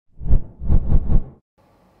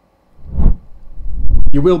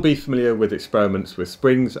You will be familiar with experiments with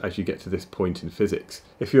springs as you get to this point in physics.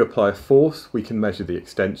 If you apply a force, we can measure the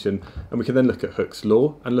extension, and we can then look at Hooke's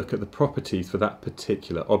law and look at the properties for that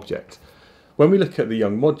particular object. When we look at the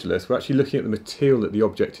Young modulus, we're actually looking at the material that the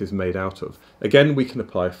object is made out of. Again, we can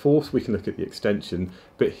apply a force, we can look at the extension,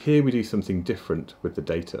 but here we do something different with the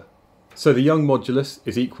data. So the Young modulus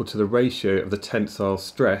is equal to the ratio of the tensile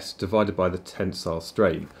stress divided by the tensile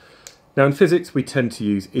strain. Now in physics, we tend to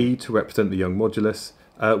use E to represent the Young modulus.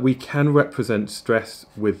 We can represent stress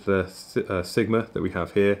with the sigma that we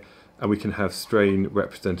have here, and we can have strain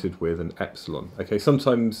represented with an epsilon. Okay,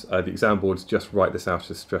 sometimes the exam boards just write this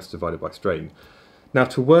out as stress divided by strain. Now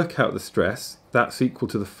to work out the stress, that's equal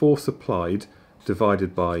to the force applied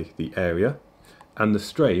divided by the area, and the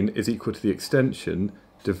strain is equal to the extension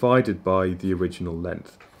divided by the original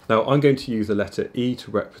length. Now I'm going to use the letter E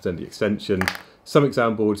to represent the extension. Some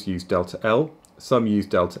exam boards use delta L, some use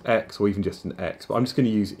delta X, or even just an X, but I'm just going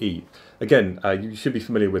to use E. Again, you should be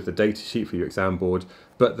familiar with the data sheet for your exam board,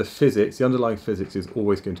 but the physics, the underlying physics, is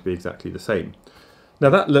always going to be exactly the same. Now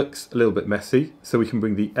that looks a little bit messy, so we can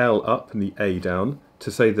bring the L up and the A down to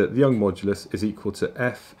say that the Young modulus is equal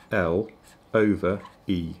to FL over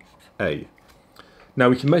EA. Now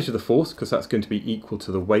we can measure the force, because that's going to be equal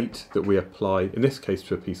to the weight that we apply, in this case,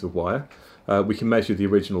 to a piece of wire. We can measure the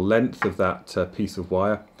original length of that piece of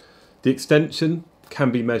wire. The extension can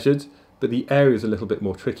be measured, but the area is a little bit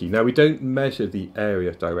more tricky. Now we don't measure the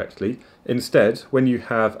area directly. Instead, when you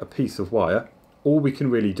have a piece of wire, all we can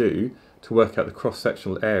really do to work out the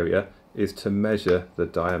cross-sectional area is to measure the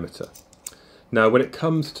diameter. Now when it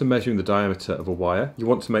comes to measuring the diameter of a wire, you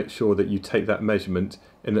want to make sure that you take that measurement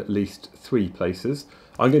in at least 3 places.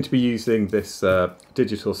 I'm going to be using this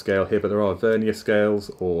digital scale here, but there are vernier scales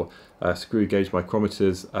or screw gauge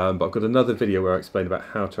micrometers, but I've got another video where I explain about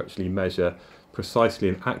how to actually measure precisely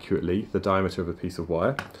and accurately the diameter of a piece of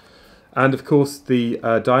wire. And of course the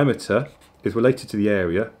diameter is related to the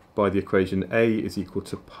area by the equation A is equal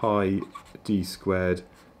to pi d squared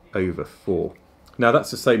over 4. Now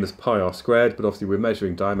that's the same as pi r squared, but obviously we're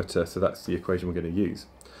measuring diameter, so that's the equation we're going to use.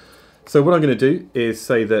 So what I'm going to do is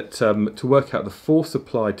say that to work out the force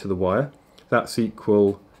applied to the wire, that's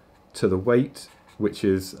equal to the weight, which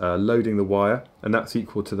is loading the wire, and that's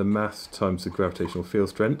equal to the mass times the gravitational field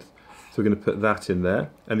strength. So we're going to put that in there,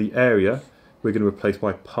 and the area we're going to replace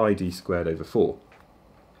by pi d squared over 4.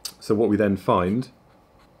 So what we then find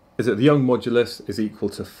is that the Young modulus is equal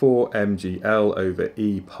to 4mgl over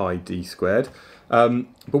e pi d squared. But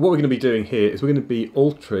what we're going to be doing here is we're going to be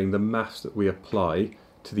altering the mass that we apply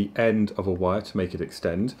to the end of a wire to make it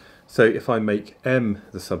extend. So if I make m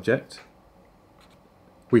the subject,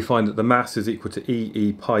 we find that the mass is equal to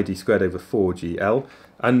e pi d squared over 4gl.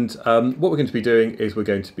 And what we're going to be doing is we're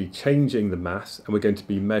going to be changing the mass and we're going to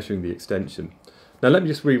be measuring the extension. Now let me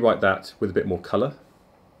just rewrite that with a bit more colour.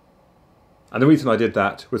 And the reason I did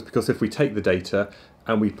that was because if we take the data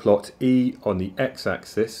and we plot E on the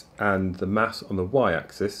x-axis and the mass on the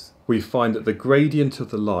y-axis, we find that the gradient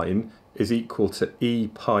of the line is equal to e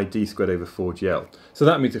pi d squared over 4gl. So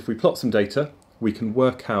that means if we plot some data, we can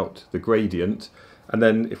work out the gradient, and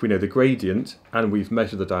then if we know the gradient and we've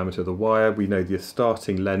measured the diameter of the wire, we know the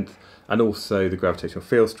starting length and also the gravitational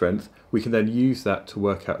field strength, we can then use that to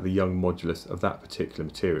work out the Young modulus of that particular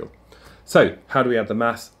material. So how do we add the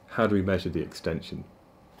mass? How do we measure the extension?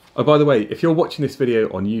 Oh, by the way, if you're watching this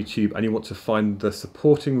video on YouTube and you want to find the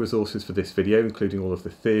supporting resources for this video, including all of the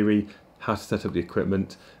theory, how to set up the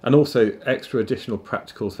equipment, and also extra additional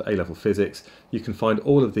practicals for A-level physics, you can find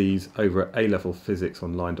all of these over at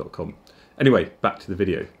alevelphysicsonline.com. Anyway, back to the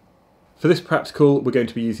video. For this practical, we're going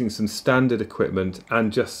to be using some standard equipment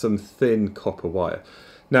and just some thin copper wire.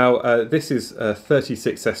 Now, this is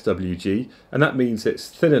 36 SWG, and that means it's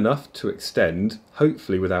thin enough to extend,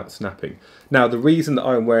 hopefully without snapping. Now, the reason that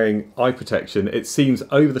I'm wearing eye protection, it seems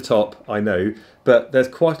over the top, I know, but there's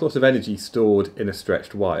quite a lot of energy stored in a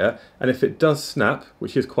stretched wire, and if it does snap,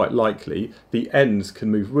 which is quite likely, the ends can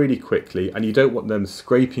move really quickly, and you don't want them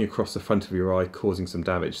scraping across the front of your eye, causing some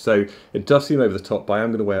damage. So it does seem over the top, but I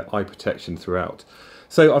am going to wear eye protection throughout.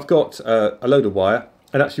 So I've got a load of wire.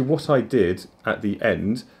 And actually what I did at the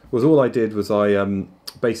end was I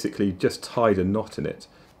basically just tied a knot in it.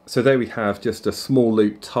 So there we have just a small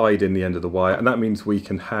loop tied in the end of the wire, and that means we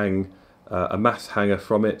can hang a mass hanger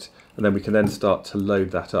from it, and then we can then start to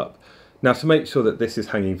load that up. Now to make sure that this is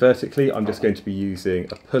hanging vertically, I'm just going to be using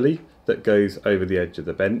a pulley that goes over the edge of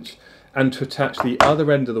the bench, and to attach the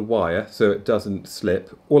other end of the wire so it doesn't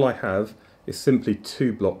slip, all I have is simply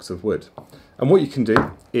 2 blocks of wood. And what you can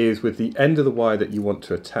do is with the end of the wire that you want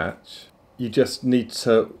to attach, you just need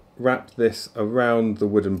to wrap this around the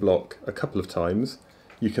wooden block a couple of times,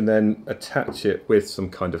 you can then attach it with some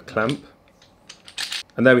kind of clamp.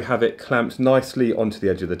 And there we have it clamped nicely onto the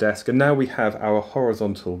edge of the desk, and now we have our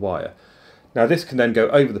horizontal wire. Now this can then go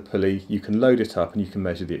over the pulley, you can load it up and you can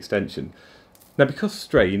measure the extension. Now because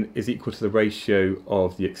strain is equal to the ratio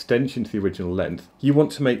of the extension to the original length, you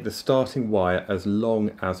want to make the starting wire as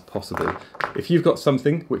long as possible. If you've got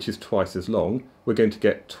something which is twice as long, we're going to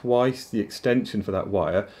get twice the extension for that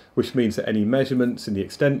wire, which means that any measurements in the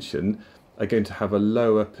extension are going to have a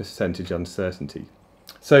lower percentage uncertainty.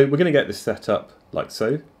 So we're going to get this set up like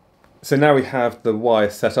so. So now we have the wire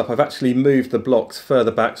set up. I've actually moved the blocks further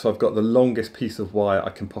back, so I've got the longest piece of wire I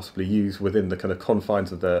can possibly use within the kind of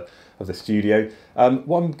confines of the studio.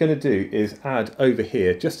 What I'm going to do is add over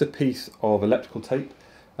here just a piece of electrical tape,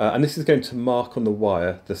 and this is going to mark on the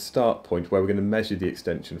wire the start point where we're going to measure the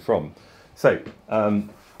extension from. So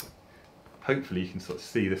hopefully you can sort of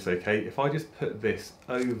see this okay. If I just put this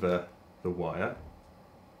over the wire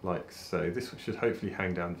like so, this should hopefully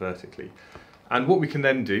hang down vertically. And what we can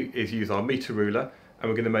then do is use our meter ruler, and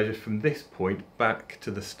we're going to measure from this point back to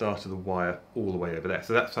the start of the wire all the way over there.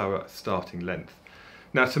 So that's our starting length.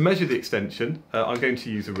 Now to measure the extension, I'm going to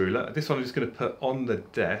use a ruler. This one I'm just going to put on the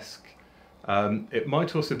desk. It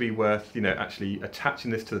might also be worth, actually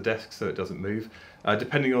attaching this to the desk so it doesn't move.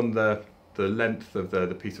 Depending on the length of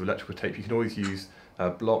the piece of electrical tape, you can always use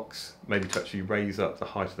blocks, maybe to actually raise up the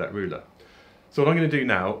height of that ruler. So what I'm going to do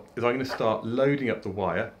now is I'm going to start loading up the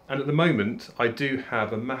wire, and at the moment I do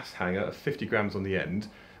have a mass hanger of 50 grams on the end,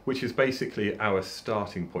 which is basically our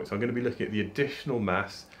starting point. So I'm going to be looking at the additional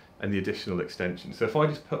mass and the additional extension. So if I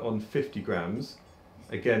just put on 50 grams,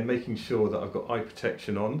 again making sure that I've got eye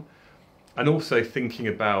protection on, and also thinking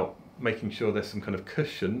about making sure there's some kind of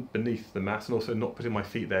cushion beneath the mass, and also not putting my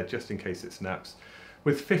feet there just in case it snaps.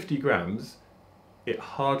 With 50 grams, it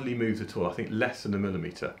hardly moves at all, I think less than a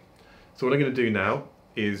millimetre. So what I'm going to do now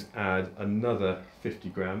is add another 50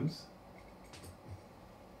 grams.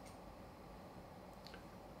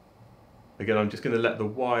 Again, I'm just going to let the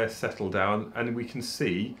wire settle down, and we can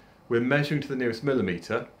see we're measuring to the nearest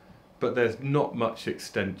millimetre, but there's not much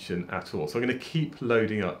extension at all. So I'm going to keep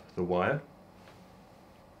loading up the wire.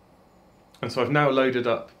 And so I've now loaded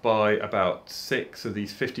up by about 6 of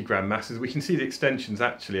these 50 gram masses. We can see the extension's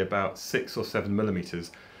actually about 6 or 7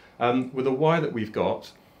 millimetres. With the wire that we've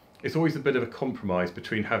got, it's always a bit of a compromise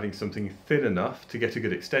between having something thin enough to get a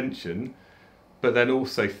good extension, but then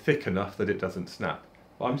also thick enough that it doesn't snap.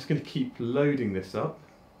 But I'm just going to keep loading this up.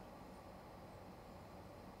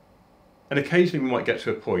 And occasionally we might get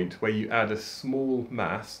to a point where you add a small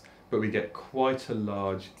mass, but we get quite a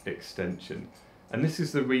large extension. And this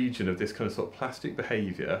is the region of this kind of sort of plastic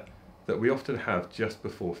behaviour that we often have just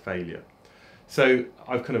before failure. So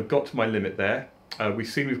I've kind of got to my limit there. We've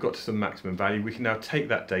seen we've got to some maximum value. We can now take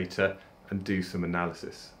that data and do some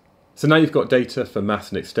analysis. So now you've got data for mass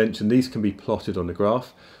and extension. These can be plotted on the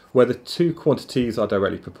graph. Where the two quantities are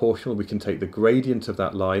directly proportional, we can take the gradient of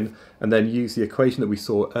that line and then use the equation that we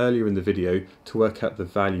saw earlier in the video to work out the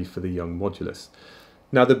value for the Young modulus.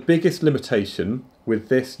 Now the biggest limitation with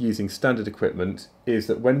this using standard equipment is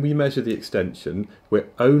that when we measure the extension, we're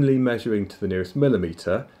only measuring to the nearest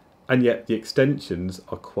millimetre, and yet the extensions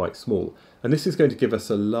are quite small. And this is going to give us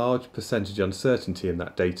a large percentage uncertainty in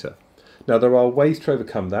that data. Now there are ways to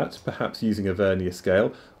overcome that, perhaps using a vernier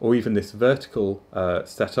scale or even this vertical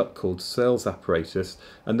setup called Searle's apparatus,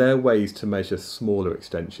 and they're ways to measure smaller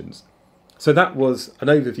extensions. So that was an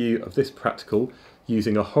overview of this practical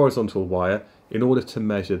using a horizontal wire in order to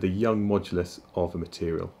measure the Young modulus of a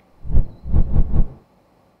material.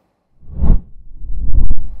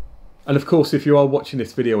 And of course, if you are watching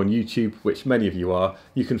this video on YouTube, which many of you are,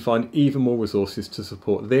 you can find even more resources to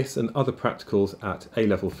support this and other practicals at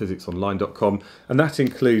alevelphysicsonline.com. And that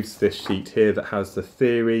includes this sheet here that has the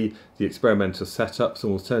theory, the experimental setups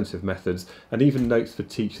and alternative methods, and even notes for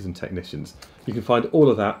teachers and technicians. You can find all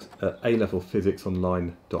of that at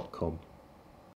alevelphysicsonline.com.